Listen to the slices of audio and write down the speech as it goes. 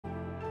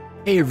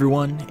Hey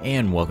everyone,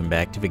 and welcome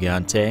back to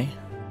Vagante.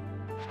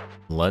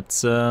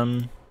 Let's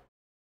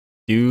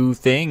do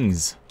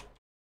things.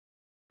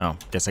 Oh,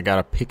 guess I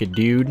gotta pick a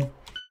dude.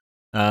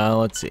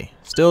 Let's see.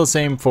 Still the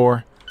same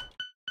four.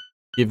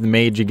 Give the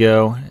mage a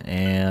go,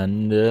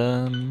 and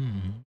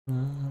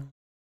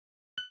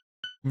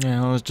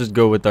yeah, let's just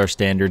go with our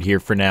standard here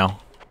for now.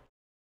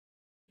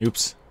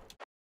 Oops.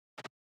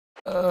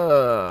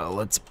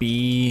 Let's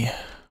be.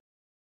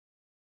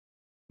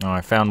 Oh,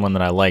 I found one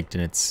that I liked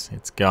and it's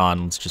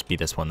gone. Let's just be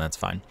this one, that's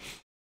fine.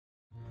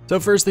 So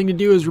first thing to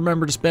do is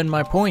remember to spend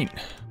my point,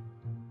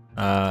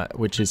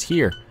 which is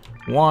here.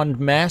 Wand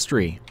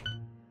Mastery.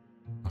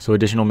 So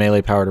additional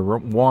melee power to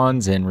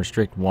wands and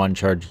restrict wand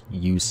charge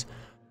use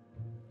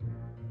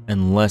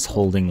unless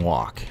holding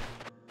walk.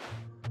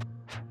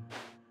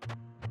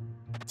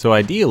 So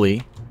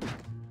ideally,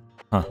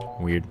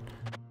 weird.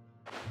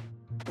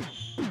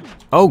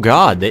 Oh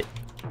god,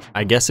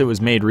 I guess it was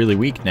made really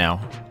weak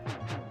now.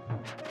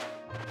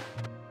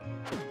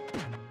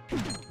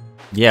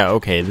 Yeah,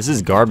 okay, this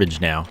is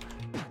garbage now.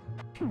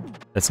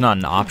 That's not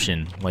an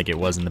option like it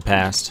was in the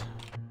past.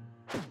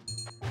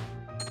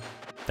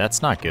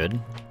 That's not good.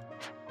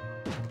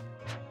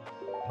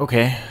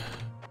 Okay.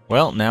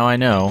 Well, now I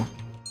know.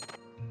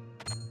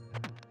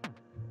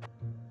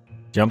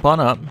 Jump on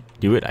up.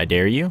 Do it, I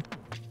dare you.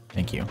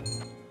 Thank you.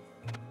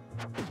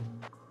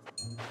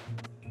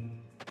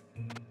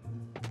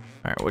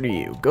 Alright, what are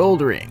you?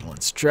 Gold ring.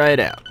 Let's try it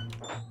out.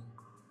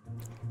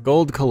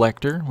 Gold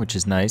collector, which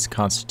is nice.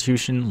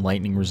 Constitution,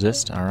 lightning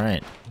resist.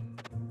 Alright.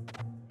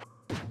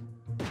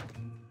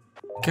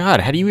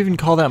 God, how do you even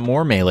call that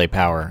more melee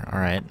power?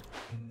 Alright.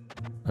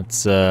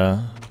 Let's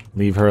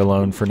leave her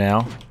alone for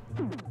now.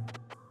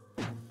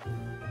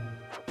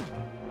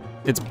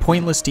 It's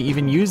pointless to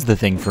even use the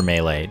thing for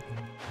melee.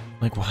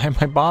 Like, why am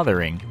I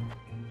bothering?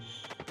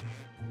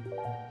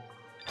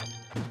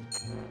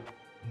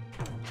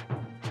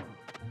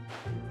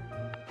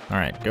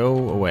 Alright,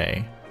 go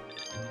away.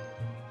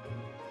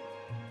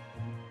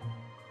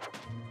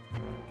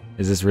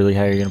 Is this really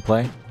how you're gonna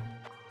play?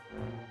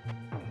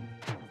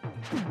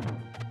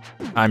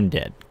 I'm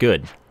dead.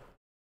 Good.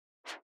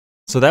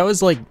 So that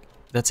was like,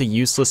 that's a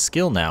useless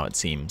skill now, it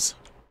seems.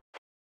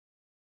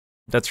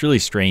 That's really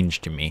strange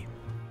to me.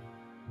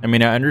 I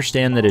mean, I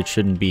understand that it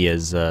shouldn't be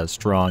as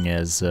strong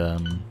as, I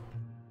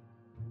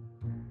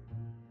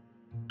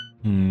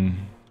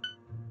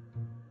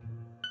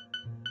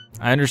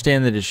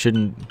understand that it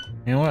shouldn't,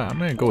 you know what, I'm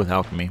gonna go with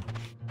alchemy.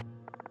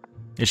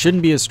 It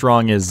shouldn't be as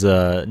strong as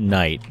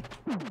knight.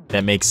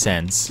 That makes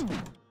sense.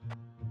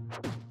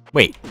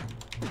 Wait.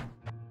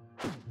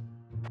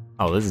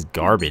 Oh, this is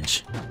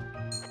garbage.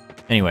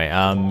 Anyway,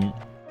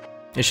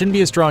 it shouldn't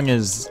be as strong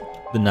as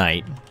the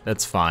knight.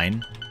 That's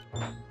fine.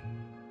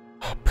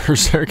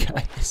 Berserk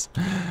guys.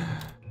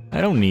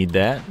 I don't need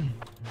that.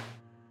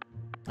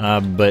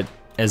 But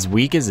as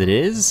weak as it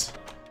is,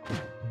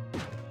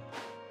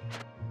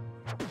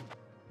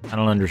 I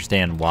don't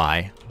understand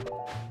why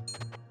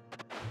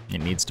it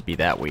needs to be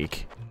that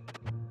weak.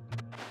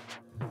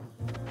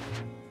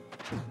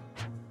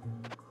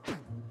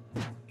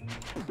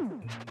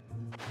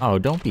 Oh,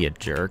 don't be a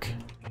jerk.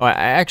 Oh, I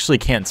actually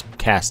can't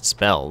cast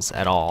spells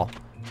at all.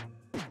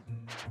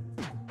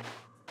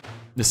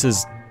 This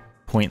is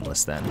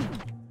pointless then.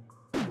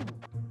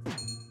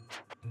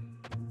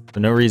 So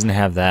no reason to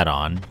have that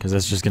on, because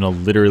that's just gonna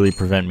literally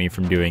prevent me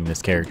from doing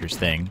this character's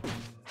thing.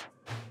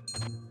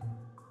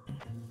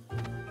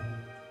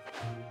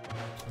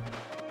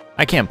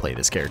 I can't play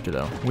this character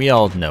though. We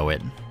all know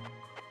it.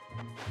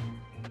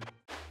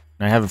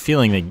 I have a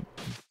feeling that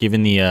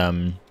given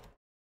the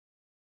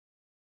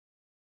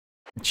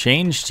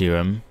change to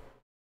him,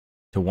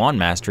 to wand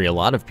mastery, a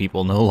lot of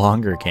people no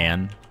longer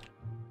can.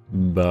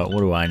 But what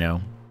do I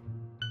know?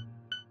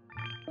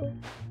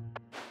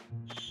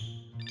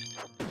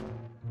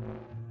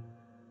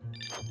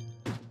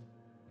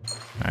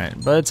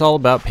 Alright, but it's all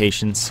about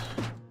patience.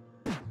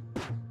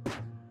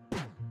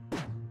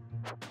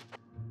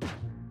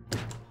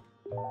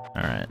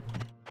 Alright.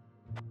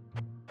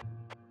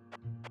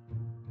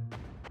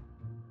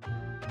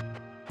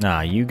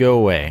 Nah, you go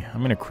away.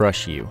 I'm gonna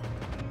crush you.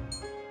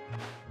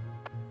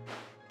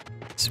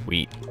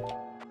 Sweet.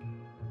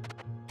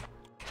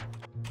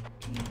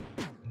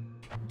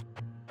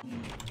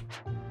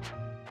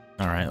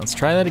 Alright, let's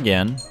try that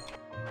again.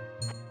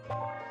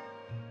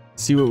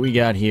 See what we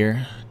got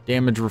here.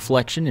 Damage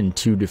reflection and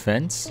 2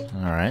 defense.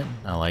 Alright,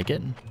 I like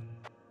it.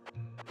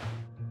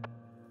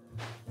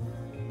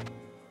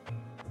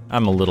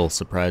 I'm a little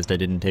surprised I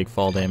didn't take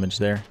fall damage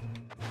there.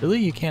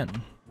 Really? You can't?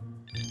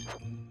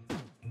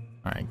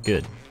 Alright,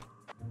 good.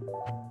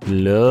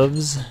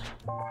 Gloves.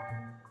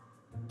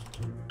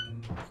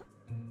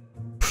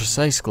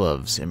 Precise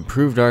gloves,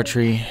 improved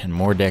archery, and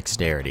more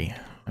dexterity.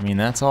 I mean,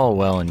 that's all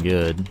well and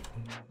good.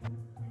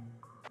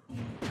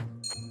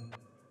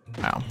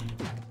 Wow.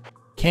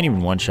 Can't even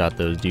one-shot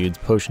those dudes.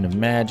 Potion of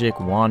magic,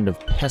 wand of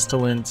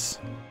pestilence.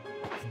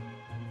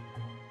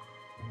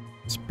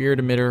 Spirit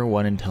emitter,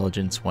 1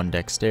 intelligence, 1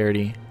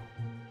 dexterity.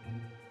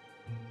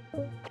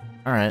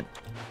 Alright.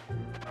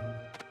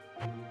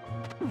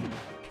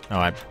 Oh,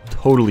 I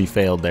totally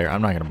failed there.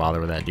 I'm not gonna bother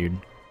with that, dude.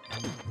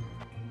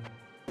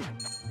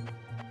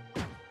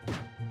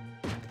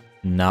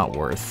 Not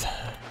worth.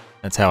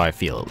 That's how I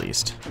feel, at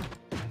least.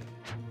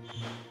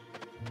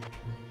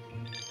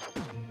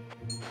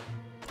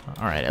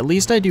 Alright, at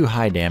least I do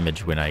high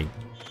damage when I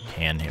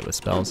can hit with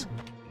spells.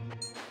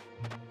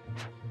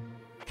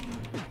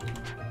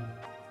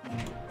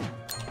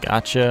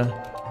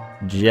 Gotcha.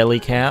 Jelly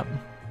cap.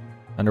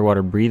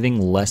 Underwater breathing,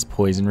 less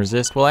poison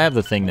resist. Well, I have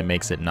the thing that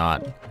makes it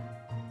not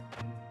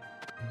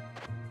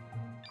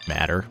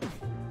matter.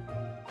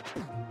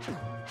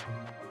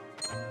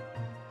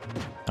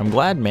 I'm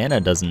glad mana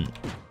doesn't...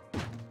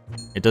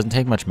 It doesn't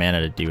take much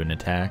mana to do an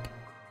attack.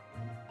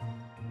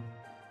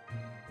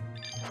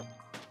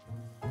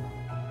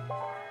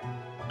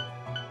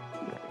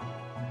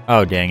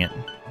 Oh, dang it.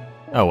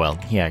 Oh well,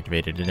 he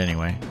activated it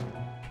anyway.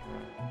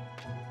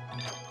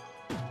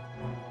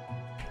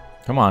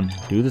 Come on,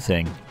 do the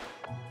thing.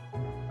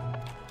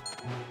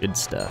 Good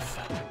stuff.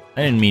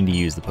 I didn't mean to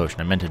use the potion.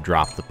 I meant to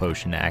drop the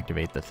potion to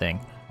activate the thing.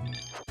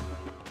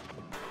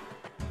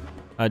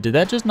 Did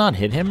that just not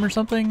hit him or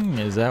something?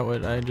 Is that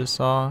what I just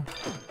saw?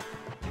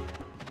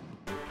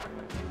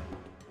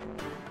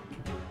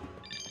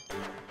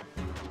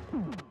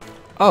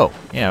 Oh,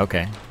 yeah,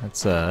 okay.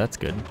 That's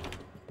good.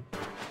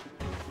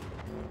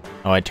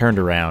 Oh, I turned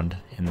around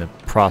in the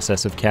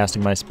process of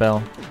casting my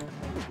spell.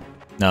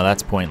 No,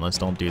 that's pointless.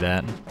 Don't do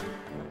that.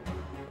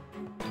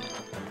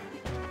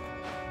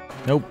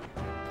 Nope.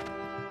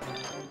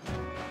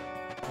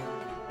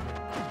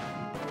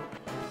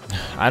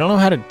 I don't know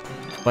how to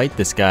fight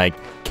this guy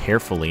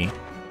carefully.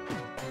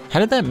 How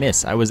did that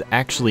miss? I was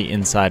actually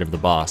inside of the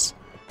boss.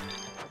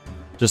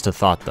 Just a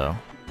thought, though.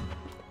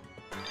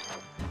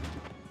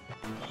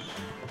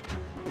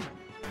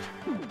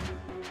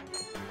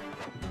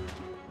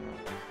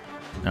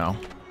 No.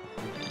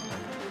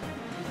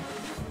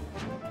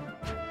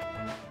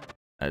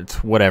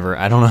 It's whatever.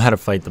 I don't know how to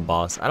fight the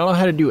boss. I don't know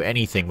how to do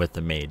anything with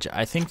the mage.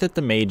 I think that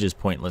the mage is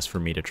pointless for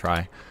me to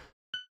try.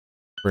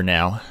 For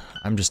now.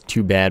 I'm just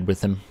too bad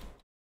with him.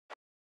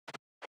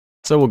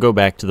 So we'll go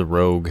back to the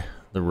rogue.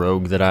 The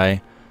rogue that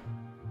I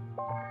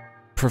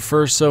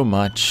prefer so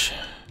much.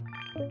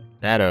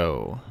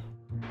 Shadow.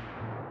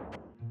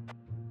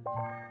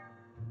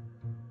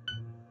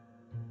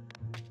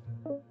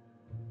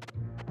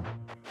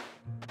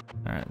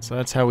 Alright, so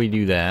that's how we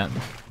do that.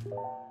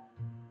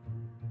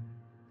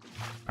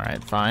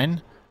 Alright,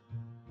 fine.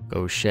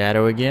 Go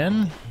Shadow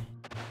again.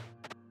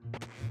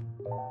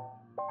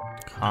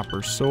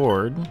 Copper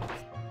Sword.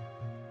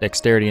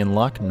 Dexterity and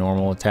Luck,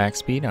 normal attack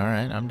speed.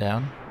 Alright, I'm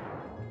down.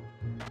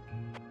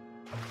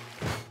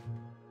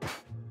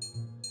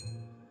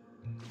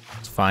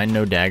 It's fine,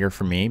 no dagger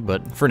for me,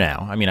 but for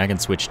now. I mean, I can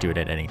switch to it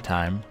at any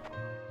time.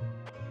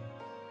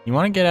 You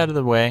want to get out of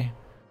the way?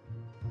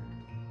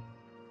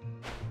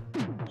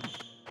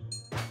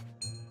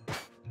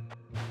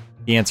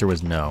 The answer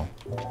was no.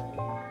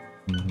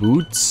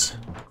 Boots.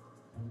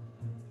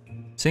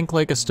 Sink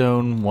like a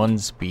stone, 1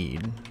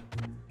 speed.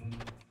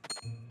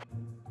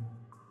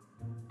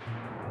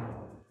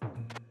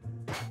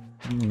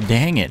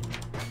 Dang it.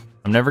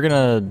 I'm never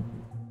gonna...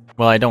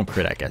 Well, I don't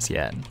crit, I guess,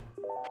 yet.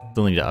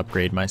 Still need to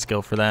upgrade my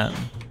skill for that.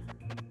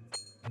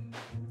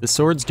 The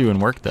sword's doing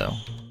work, though.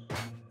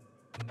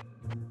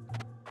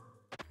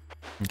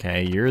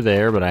 Okay, you're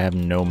there, but I have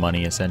no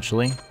money,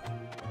 essentially.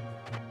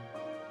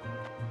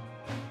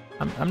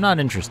 I'm not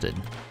interested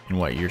in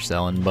what you're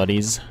selling,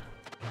 buddies.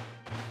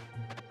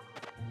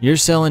 You're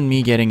selling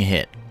me getting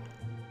hit.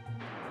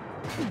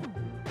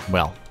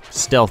 Well,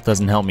 stealth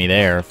doesn't help me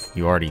there if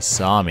you already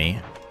saw me.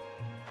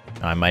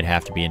 I might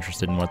have to be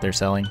interested in what they're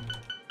selling.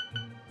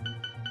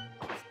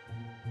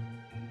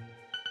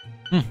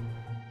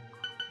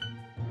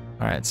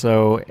 Alright,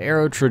 so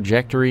arrow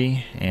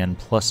trajectory and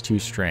 +2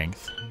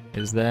 strength.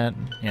 Is that?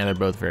 Yeah, they're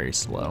both very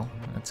slow.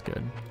 That's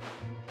good.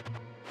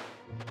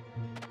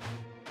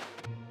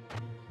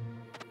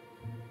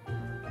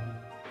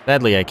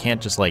 Sadly, I can't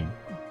just, like...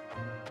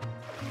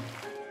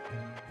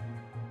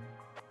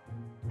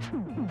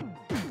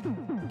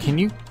 Can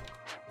you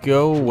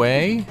go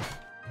away?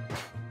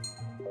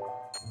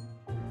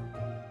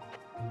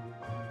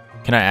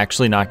 Can I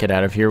actually not get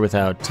out of here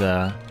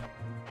without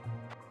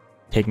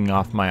taking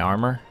off my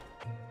armor?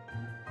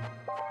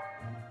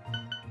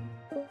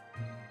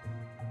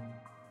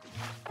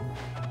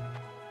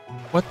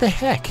 What the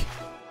heck?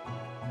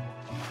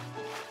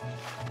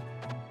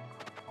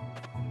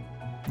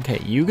 Okay,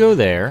 you go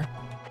there.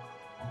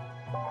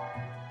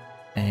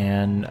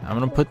 And I'm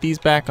gonna put these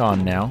back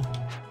on now.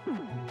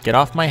 Get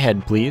off my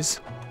head, please.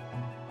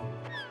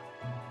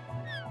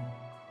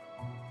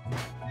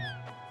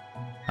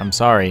 I'm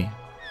sorry.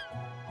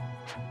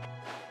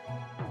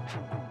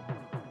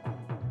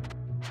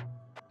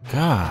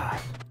 God.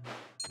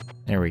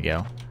 There we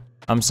go.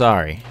 I'm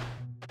sorry.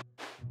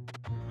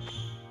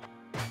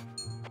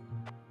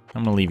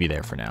 I'm gonna leave you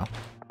there for now.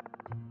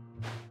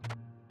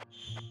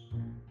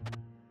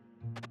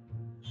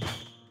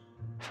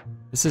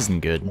 This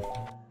isn't good.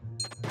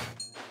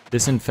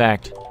 This, in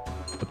fact,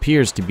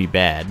 appears to be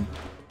bad.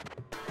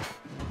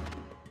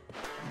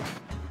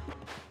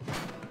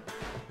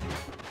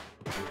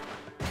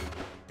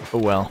 Oh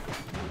well.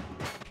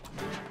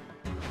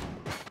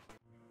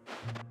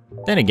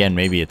 Then again,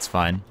 maybe it's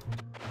fine.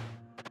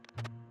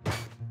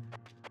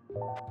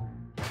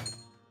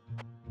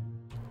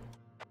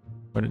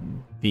 But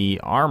the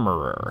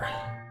armorer.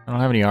 I don't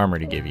have any armor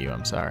to give you,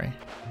 I'm sorry.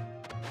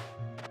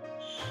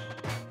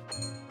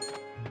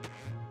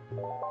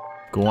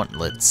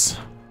 Gauntlets.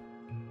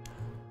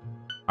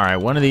 Alright,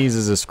 one of these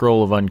is a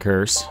scroll of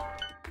uncurse.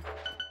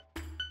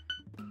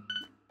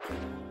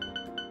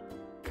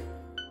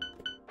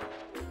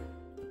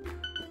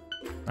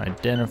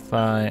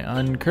 Identify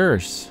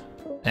uncurse.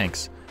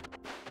 Thanks.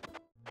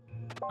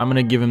 I'm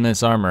gonna give him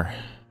this armor.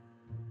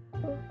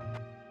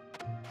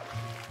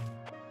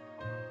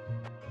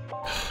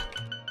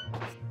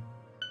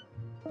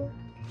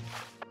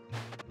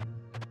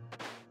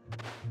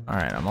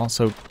 Alright, I'm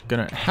also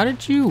gonna... How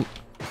did you...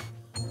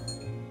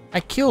 I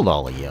killed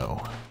all of you.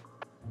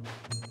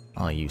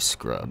 All you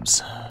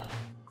scrubs.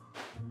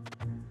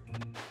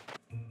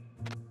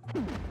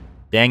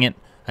 Dang it,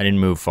 I didn't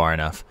move far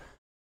enough.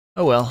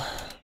 Oh well.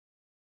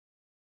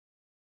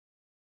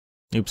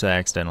 Oops, I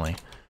accidentally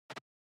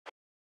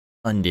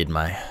undid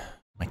my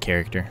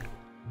character.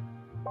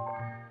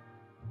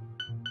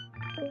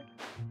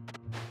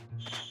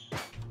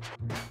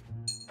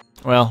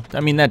 Well, I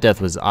mean, that death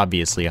was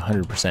obviously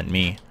 100%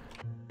 me.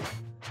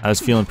 I was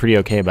feeling pretty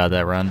okay about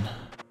that run.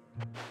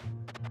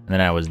 And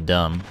then I was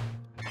dumb.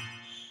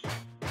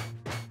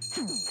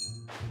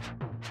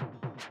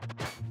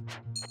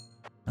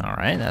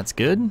 Alright, that's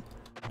good.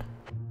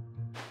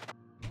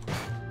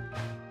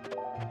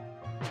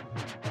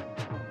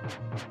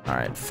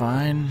 Alright,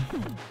 fine.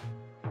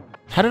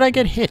 How did I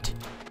get hit?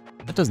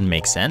 That doesn't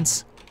make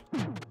sense.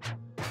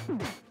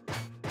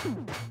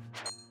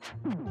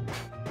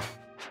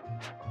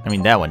 I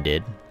mean, that one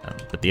did,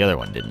 but the other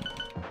one didn't.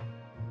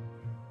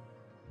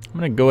 I'm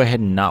gonna go ahead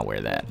and not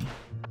wear that.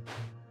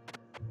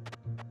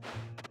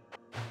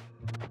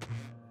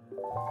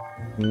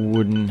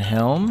 Wooden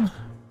helm.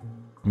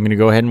 I'm gonna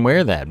go ahead and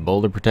wear that.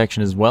 Boulder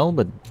protection as well,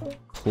 but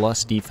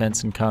plus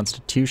defense and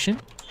constitution.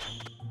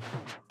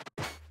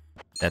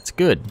 That's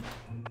good.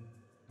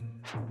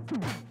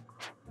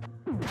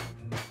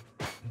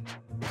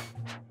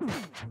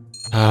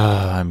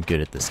 I'm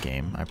good at this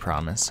game, I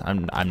promise.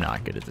 I'm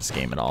not good at this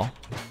game at all.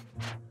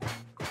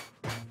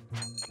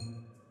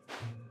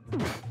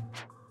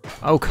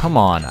 Oh, come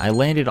on. I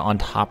landed on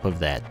top of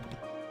that.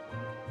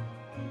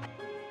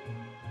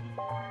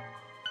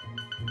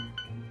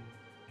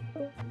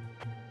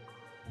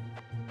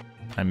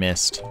 I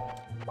missed.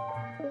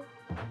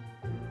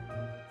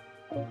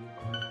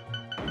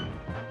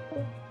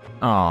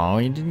 Oh,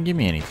 he didn't give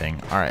me anything.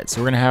 Alright,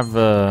 so we're gonna have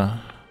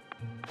a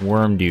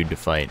worm dude to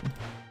fight.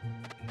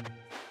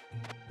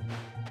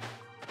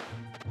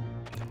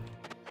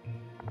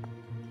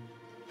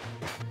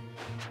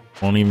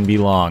 Won't even be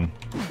long.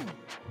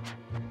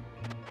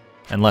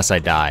 Unless I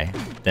die,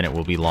 then it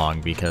will be long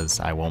because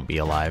I won't be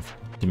alive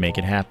to make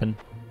it happen.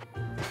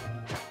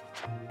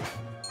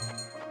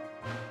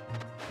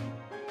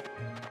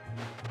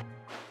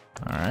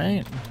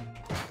 Alright.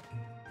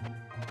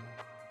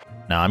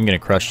 Now I'm gonna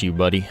crush you,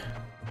 buddy.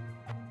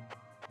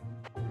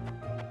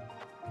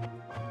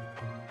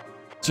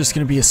 It's just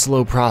gonna be a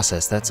slow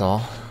process, that's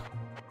all.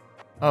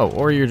 Oh,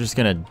 or you're just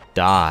gonna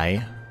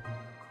die.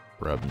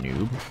 Rub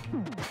noob.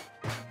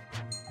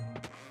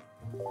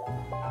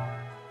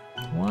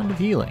 Wand of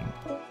healing.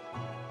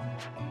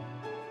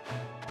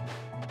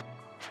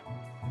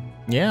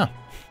 Yeah.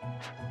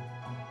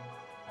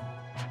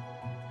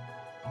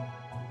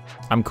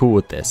 I'm cool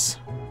with this.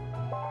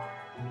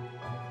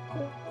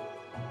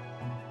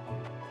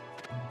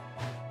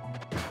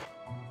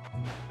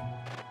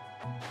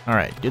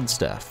 Alright, good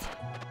stuff.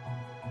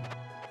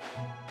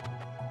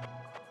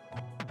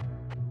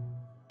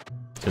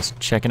 Just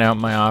checking out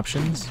my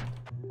options.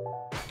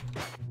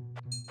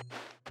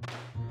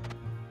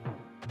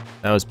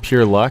 That was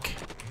pure luck.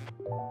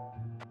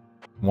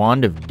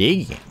 Wand of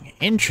digging.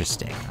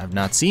 Interesting. I've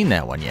not seen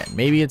that one yet.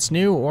 Maybe it's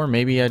new, or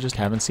maybe I just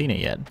haven't seen it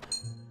yet.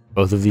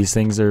 Both of these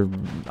things are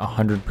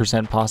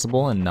 100%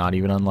 possible and not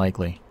even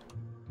unlikely.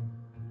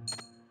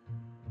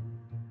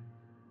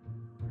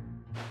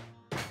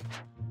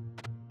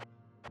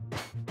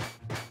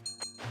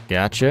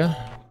 Gotcha.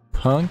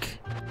 Punk.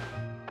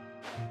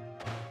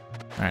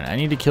 Alright, I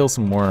need to kill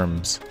some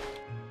worms.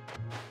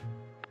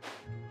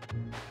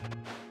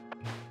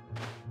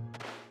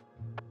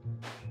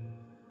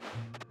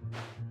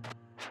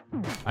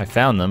 I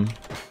found them.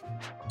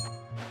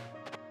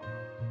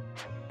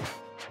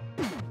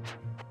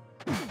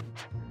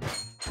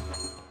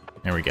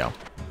 There we go.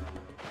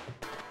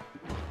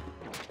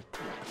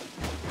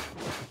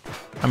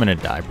 I'm gonna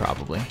die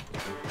probably.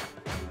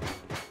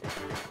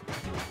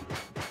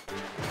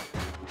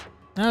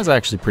 That was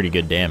actually pretty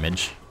good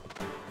damage.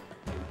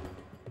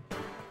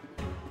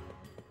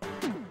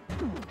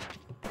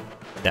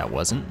 That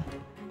wasn't.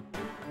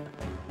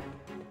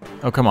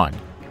 Oh, come on.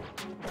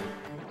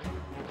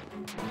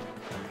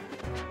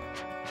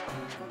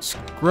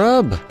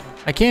 Scrub!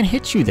 I can't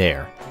hit you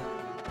there.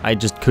 I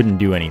just couldn't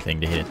do anything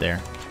to hit it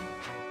there.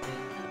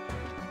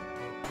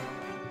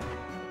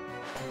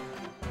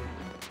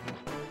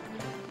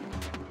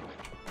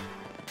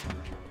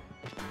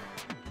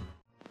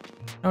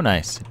 Oh,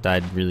 nice. It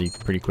died really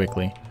pretty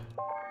quickly.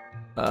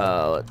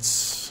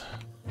 Let's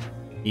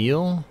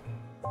heal.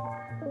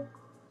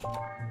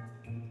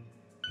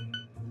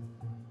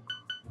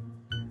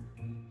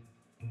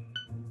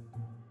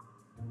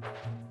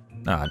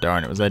 Ah,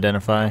 darn, it was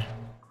identify.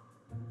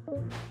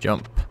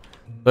 Jump.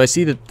 So I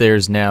see that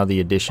there's now the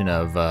addition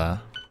of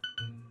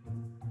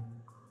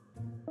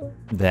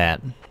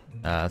that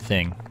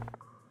thing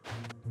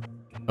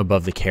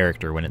above the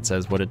character when it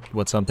says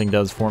what something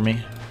does for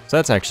me. So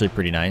that's actually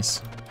pretty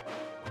nice.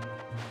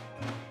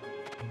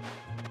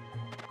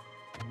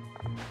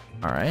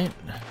 All right.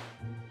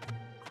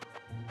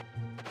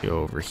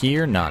 Go over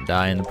here, not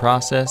die in the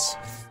process.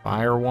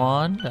 Fire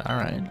wand. All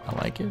right, I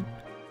like it.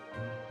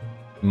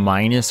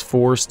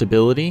 -4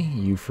 stability.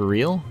 You for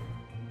real?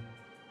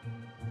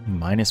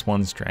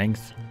 -1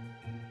 strength.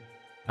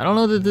 I don't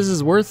know that this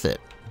is worth it.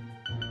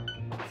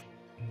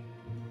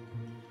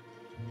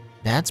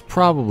 That's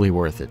probably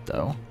worth it,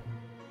 though.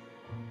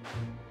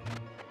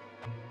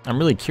 I'm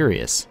really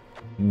curious.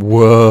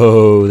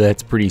 Whoa,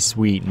 that's pretty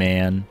sweet,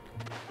 man.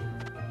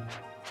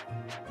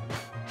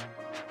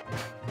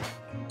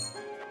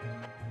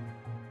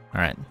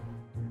 Alright.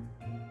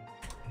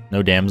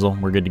 No damsel,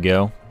 we're good to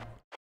go.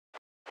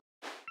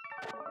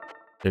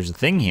 There's a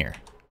thing here.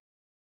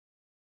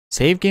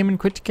 Save game and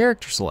quit to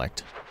character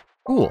select.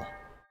 Cool.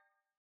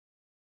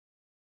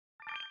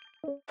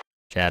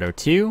 Shadow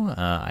 2,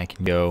 I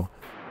can go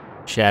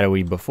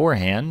shadowy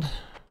beforehand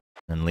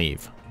and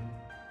leave.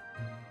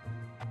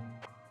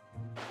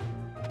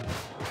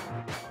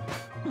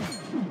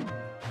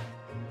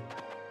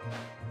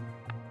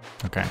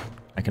 Okay,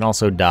 I can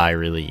also die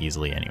really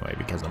easily anyway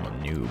because I'm a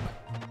noob.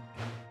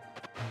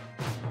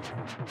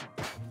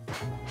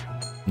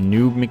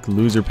 Noob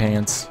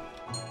McLoserpants.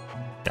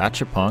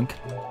 Gotcha, punk.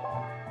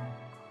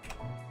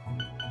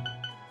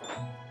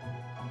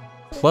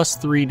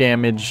 +3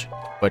 damage,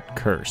 but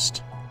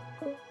cursed.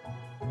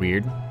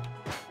 Weird.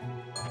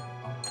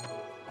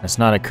 That's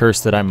not a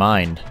curse that I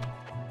mind.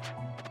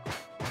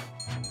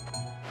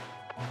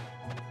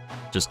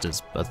 Just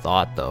as a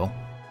thought, though.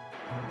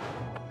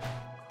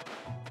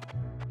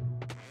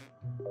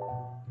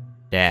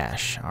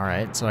 Dash.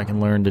 Alright, so I can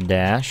learn to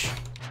dash.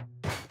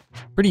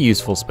 Pretty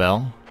useful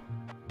spell.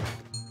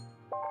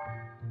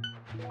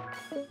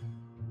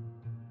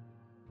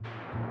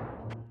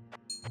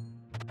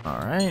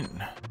 Alright.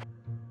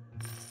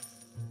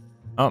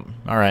 Oh,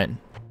 alright.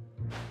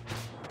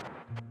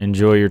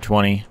 Enjoy your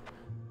 20.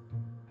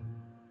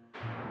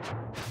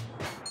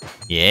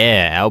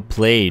 Yeah,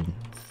 outplayed.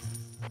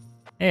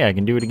 Hey, I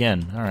can do it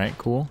again. Alright,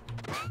 cool.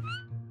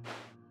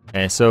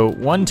 Okay, so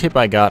one tip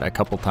I got a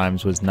couple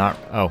times was not...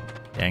 Oh,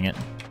 dang it.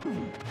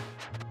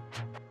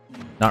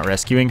 Not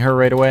rescuing her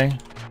right away.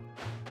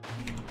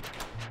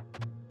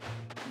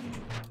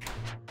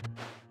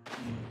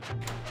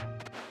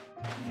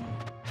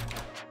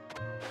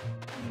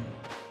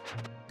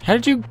 How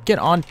did you get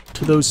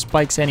onto those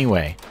spikes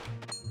anyway?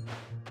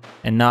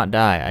 And not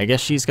die? I guess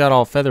she's got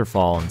all feather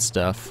fall and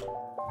stuff.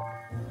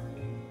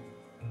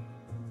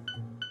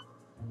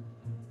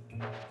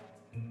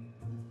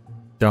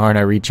 Darn,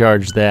 I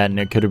recharged that and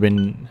it could have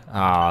been...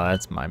 Ah,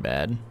 that's my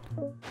bad.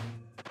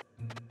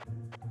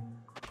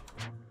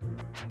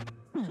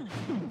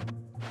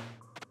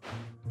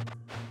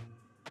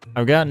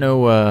 I've got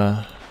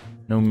no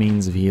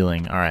means of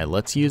healing. Alright,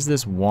 let's use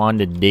this wand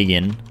to dig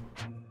in.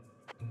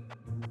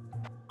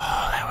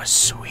 Oh, that was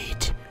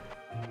sweet.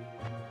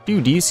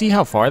 Dude, do you see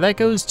how far that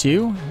goes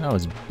too? That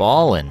was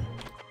ballin'.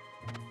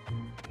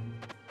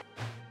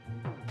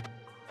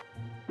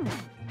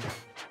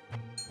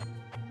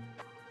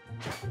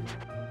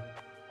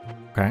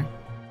 Okay.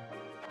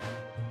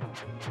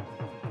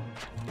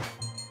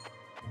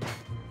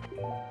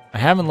 I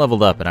haven't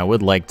leveled up and I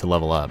would like to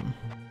level up.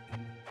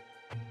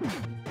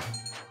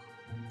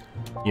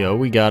 Yo,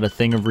 we got a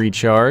thing of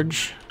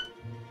recharge.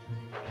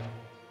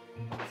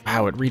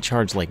 Wow, it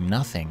recharged like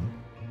nothing.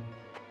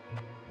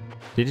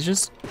 Did it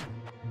just...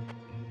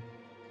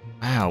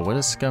 Wow, what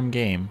a scum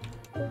game.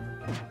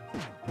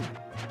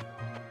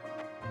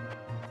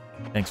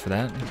 Thanks for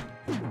that.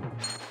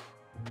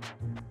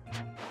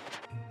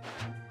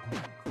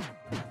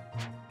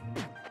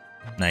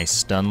 Nice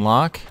stun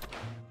lock.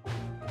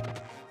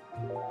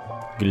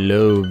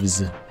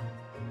 Gloves.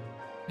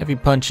 Heavy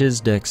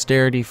punches,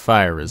 dexterity,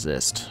 fire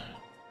resist.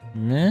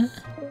 Meh.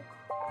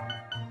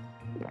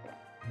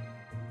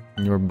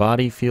 Your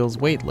body feels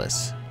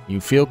weightless.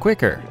 You feel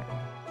quicker.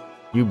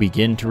 You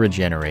begin to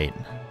regenerate.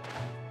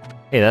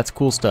 Hey, that's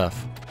cool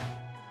stuff.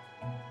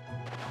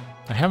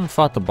 I haven't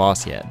fought the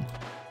boss yet,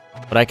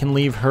 but I can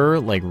leave her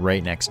like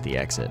right next to the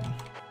exit.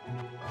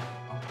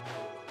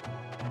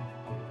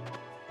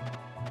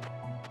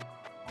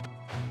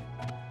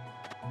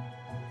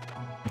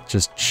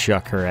 Just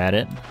chuck her at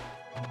it.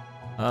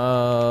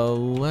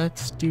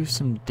 Let's do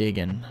some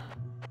digging.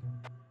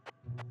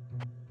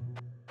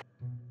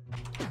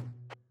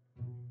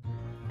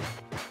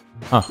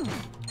 Huh.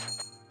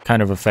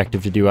 Kind of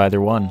effective to do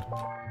either one.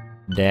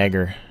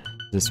 Dagger.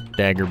 Is this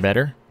dagger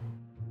better?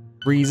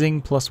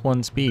 Freezing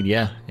 +1 speed.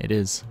 Yeah, it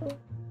is.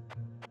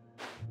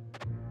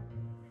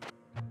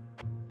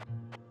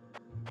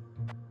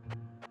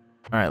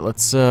 Alright,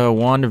 let's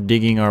Wand of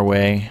Digging our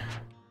way.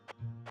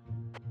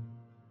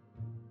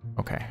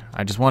 Okay,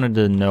 I just wanted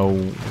to know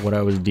what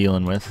I was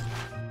dealing with.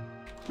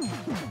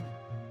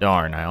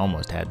 Darn, I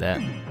almost had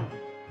that.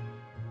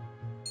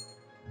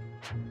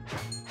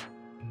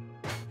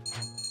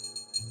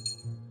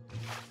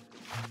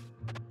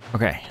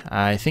 Okay,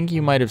 I think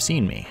you might have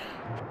seen me.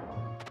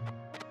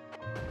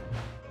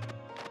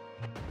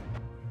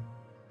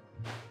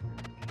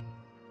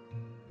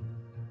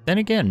 Then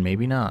again,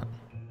 maybe not.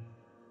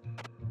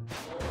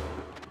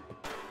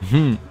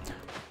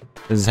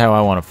 This is how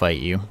I want to fight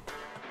you.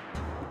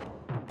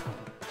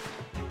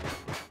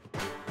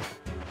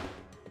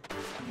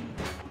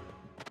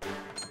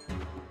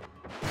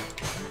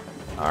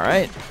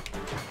 Alright.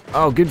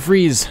 Oh, good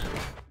freeze.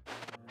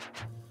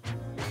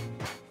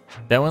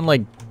 That went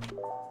like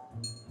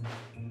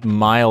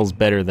miles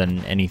better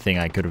than anything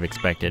I could have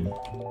expected.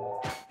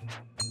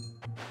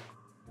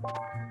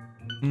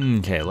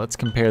 Okay, let's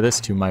compare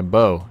this to my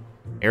bow.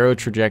 Arrow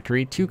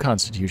trajectory, 2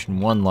 constitution,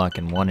 1 luck,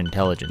 and 1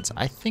 intelligence.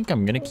 I think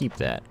I'm gonna keep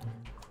that.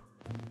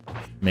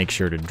 Make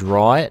sure to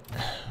draw it.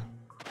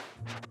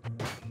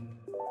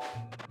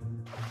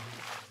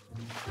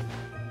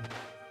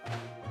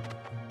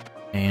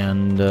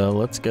 And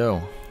let's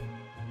go.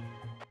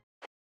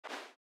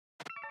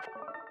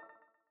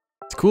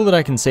 It's cool that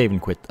I can save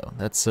and quit though.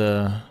 That's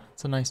a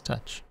nice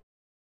touch.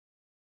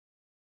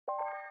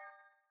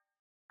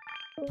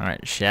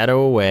 Alright,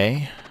 shadow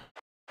away.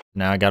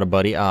 Now I got a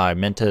buddy. Ah, I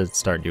meant to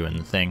start doing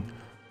the thing.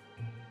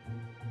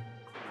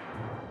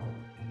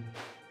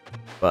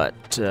 But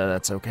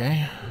that's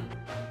okay.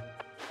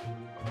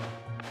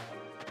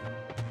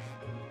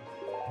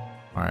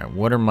 Alright,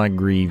 what are my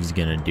Greaves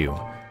gonna do?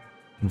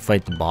 And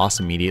fight the boss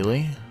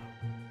immediately.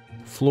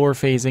 Floor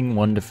phasing,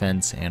 1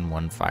 defense, and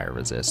 1 fire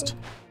resist.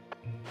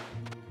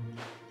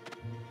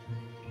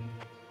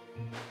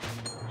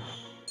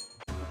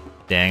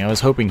 Dang, I was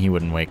hoping he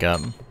wouldn't wake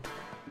up.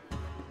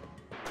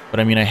 But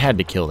I mean, I had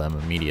to kill them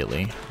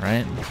immediately,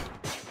 right?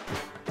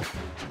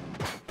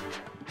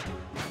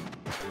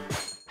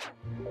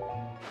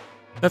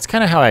 That's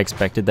kind of how I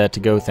expected that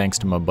to go, thanks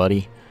to my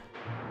buddy.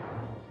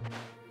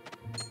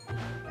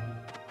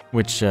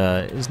 Which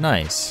is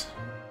nice.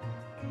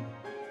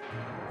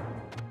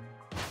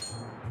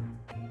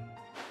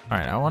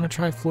 Alright, I want to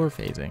try floor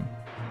phasing.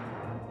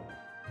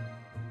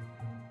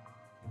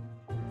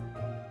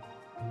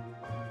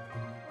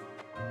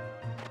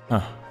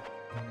 Huh.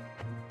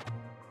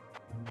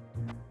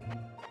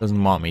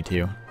 Doesn't want me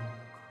to.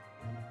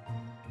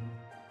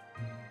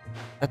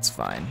 That's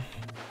fine.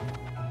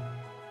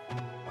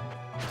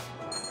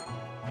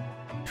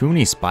 Too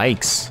many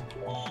spikes.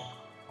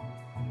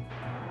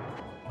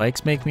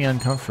 Spikes make me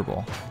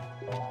uncomfortable.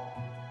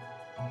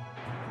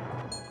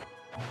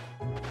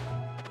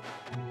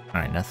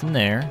 Alright, nothing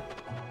there.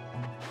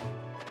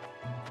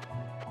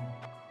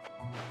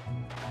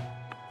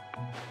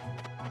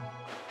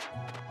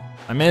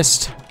 I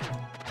missed.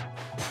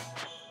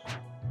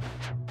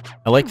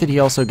 I like that he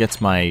also gets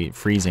my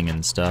freezing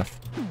and stuff.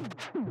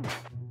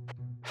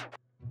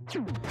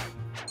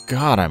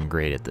 God, I'm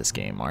great at this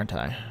game, aren't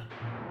I?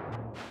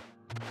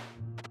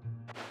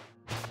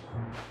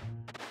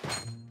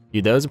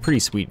 Dude, that was a pretty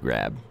sweet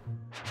grab.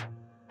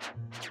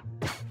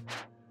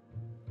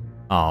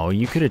 Oh,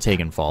 you could have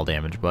taken fall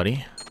damage,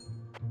 buddy.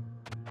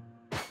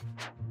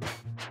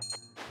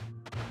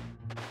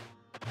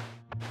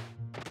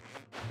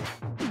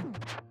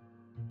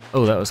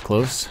 Oh, that was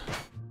close.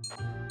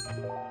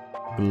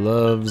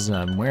 Gloves,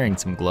 I'm wearing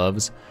some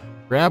gloves.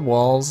 Grab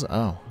walls,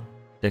 oh.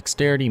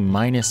 Dexterity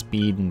minus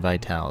speed and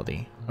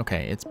vitality.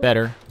 Okay, it's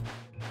better.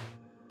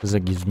 Because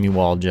it gives me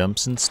wall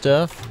jumps and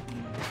stuff.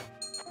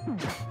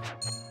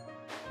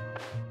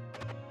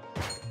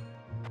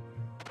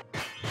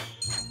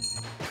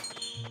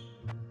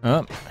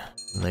 Oh,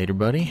 later,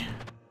 buddy.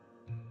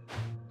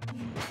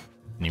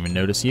 Didn't even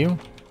notice you.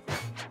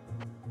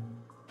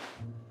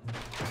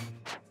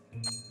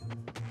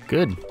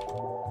 Good.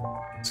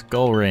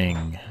 Skull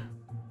ring.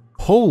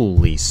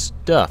 Holy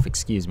stuff.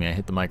 Excuse me, I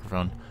hit the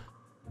microphone.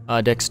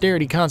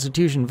 Dexterity,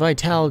 constitution,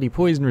 vitality,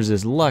 poison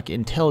resist, luck,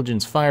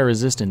 intelligence, fire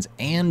resistance,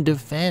 and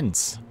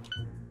defense.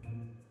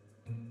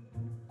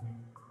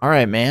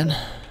 Alright, man.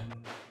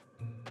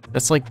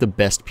 That's like the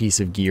best piece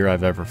of gear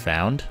I've ever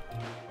found.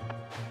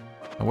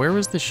 Now, where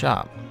was the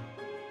shop?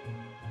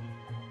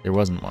 There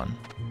wasn't one.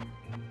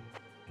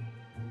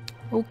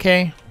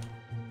 Okay.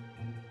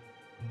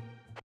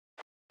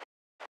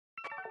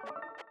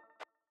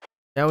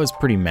 That was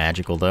pretty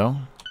magical, though.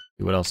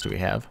 What else do we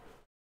have?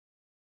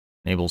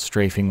 Enable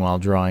strafing while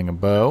drawing a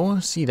bow.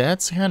 See,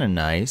 that's kind of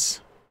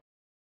nice.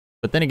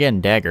 But then again,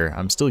 dagger.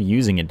 I'm still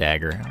using a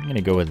dagger. I'm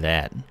gonna go with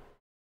that.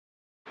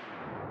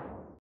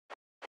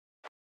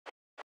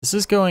 This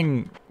is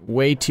going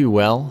way too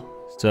well,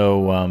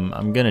 so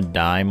I'm gonna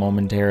die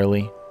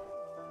momentarily.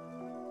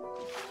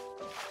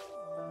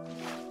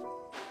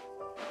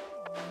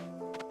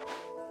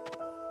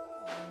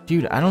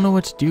 Dude, I don't know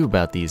what to do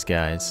about these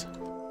guys.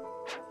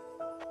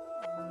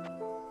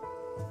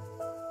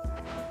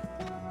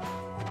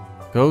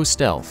 Go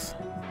stealth.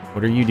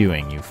 What are you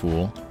doing, you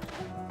fool?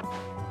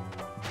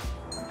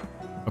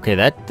 Okay,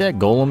 that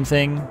golem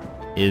thing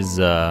is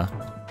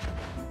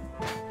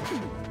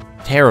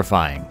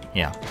terrifying.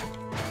 Yeah.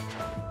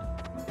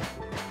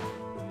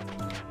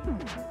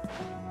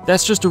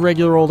 That's just a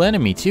regular old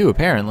enemy too,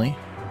 apparently.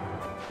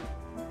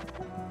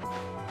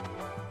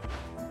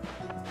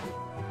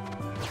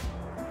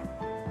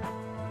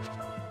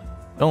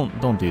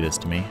 Don't do this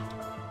to me.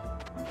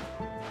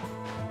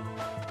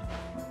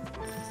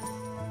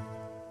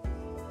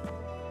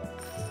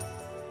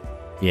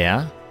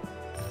 Yeah.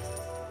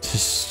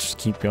 Just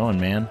keep going,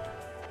 man.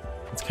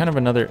 It's kind of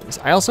another...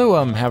 I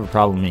also have a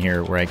problem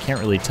here where I can't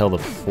really tell the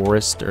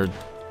forest or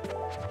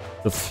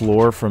the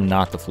floor from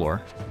not the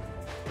floor.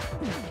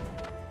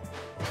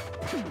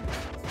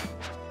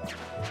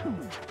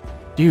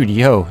 Dude,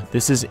 yo,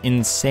 this is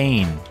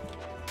insane.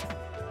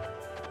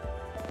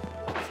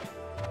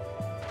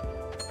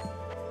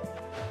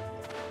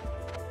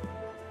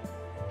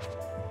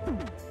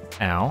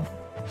 Ow.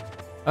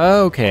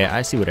 Okay,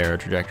 I see what arrow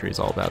trajectory is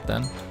all about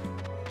then.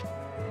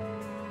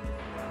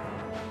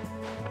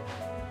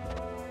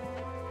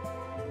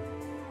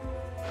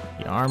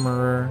 The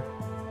armorer.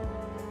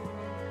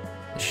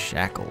 The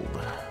shackled.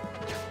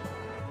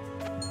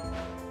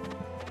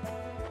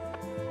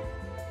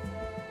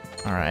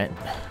 Alright,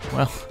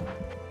 well,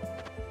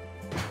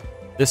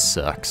 this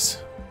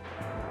sucks.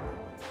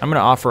 I'm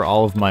gonna offer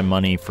all of my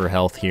money for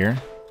health here.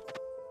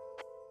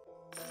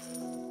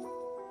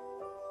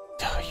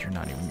 Oh, you're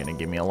not even gonna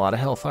give me a lot of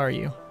health, are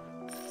you?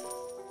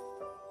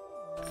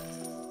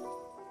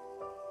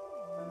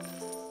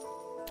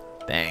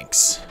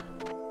 Thanks.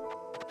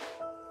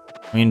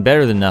 I mean,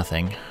 better than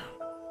nothing.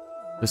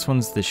 This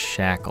one's the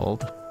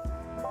shackled.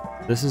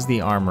 This is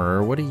the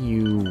armorer. What are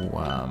you,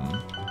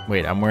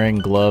 wait, I'm wearing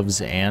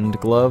gloves and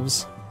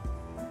gloves?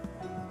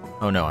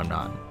 Oh no, I'm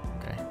not.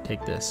 Okay,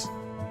 take this.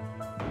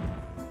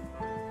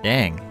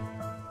 Dang.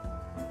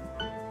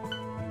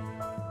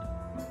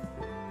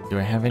 Do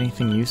I have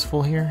anything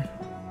useful here?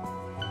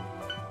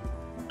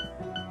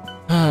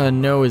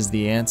 No is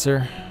the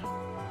answer.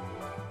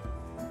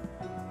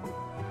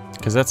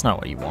 Because that's not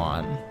what you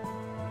want.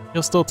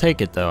 You'll still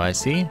take it though, I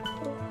see.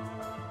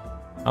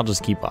 I'll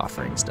just keep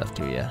offering stuff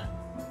to you.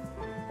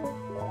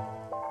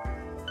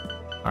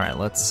 Alright,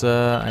 let's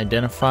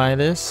identify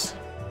this.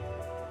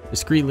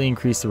 Discreetly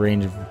increase the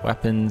range of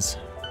weapons.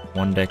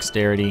 1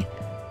 dexterity.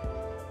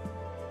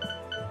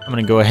 I'm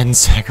gonna go ahead and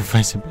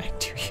sacrifice it back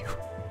to you.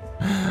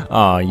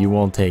 Aw, you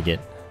won't take it.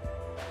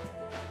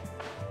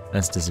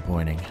 That's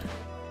disappointing.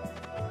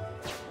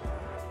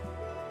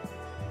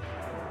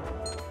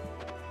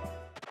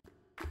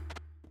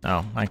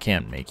 Oh, I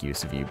can't make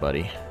use of you,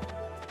 buddy.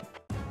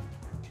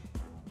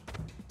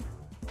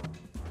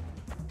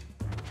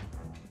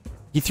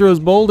 He throws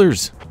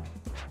boulders.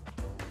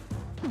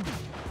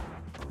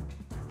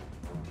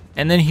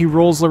 And then he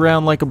rolls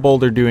around like a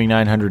boulder doing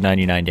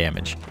 999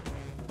 damage.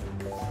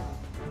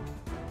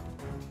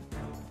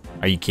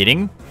 Are you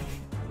kidding?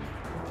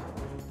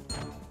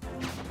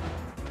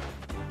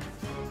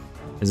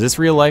 Is this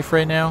real life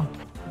right now?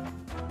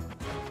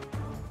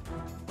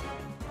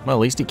 Well, at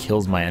least he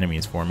kills my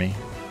enemies for me.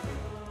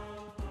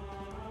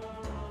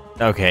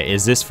 Okay,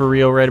 is this for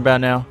real right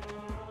about now?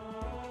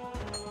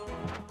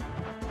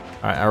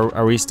 Alright,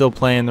 are we still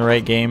playing the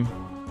right game?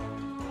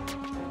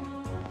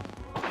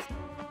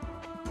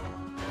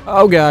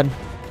 Oh god.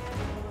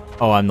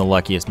 Oh, I'm the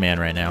luckiest man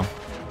right now.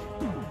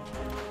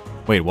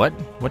 Wait, what?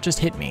 What just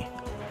hit me?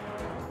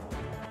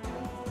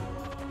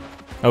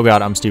 Oh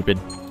god, I'm stupid.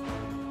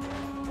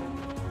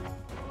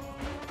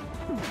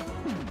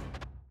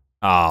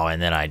 Oh, and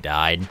then I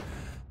died.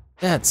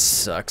 That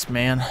sucks,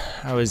 man.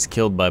 I was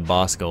killed by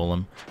boss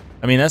golem.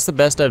 I mean, that's the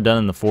best I've done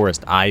in the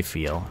forest, I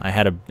feel. I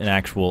had an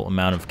actual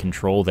amount of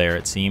control there,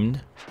 it seemed.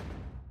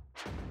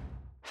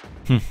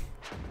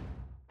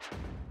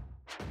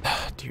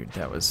 Dude,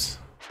 that was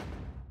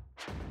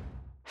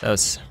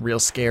real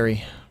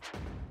scary.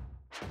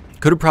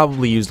 Could have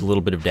probably used a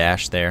little bit of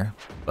dash there,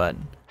 but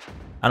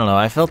I don't know.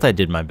 I felt I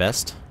did my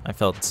best. I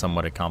felt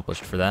somewhat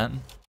accomplished for that.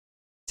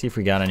 See if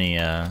we got any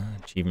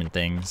achievement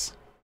things.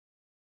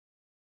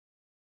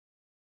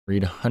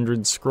 Read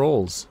 100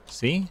 scrolls.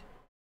 See?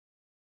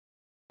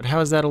 But how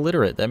is that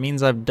illiterate? That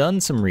means I've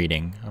done some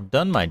reading. I've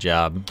done my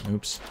job.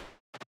 Oops.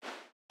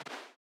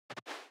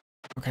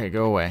 Okay,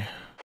 go away.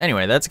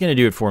 Anyway, that's going to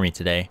do it for me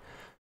today.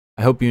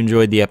 I hope you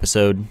enjoyed the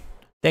episode.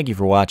 Thank you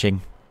for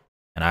watching,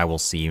 and I will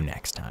see you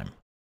next time.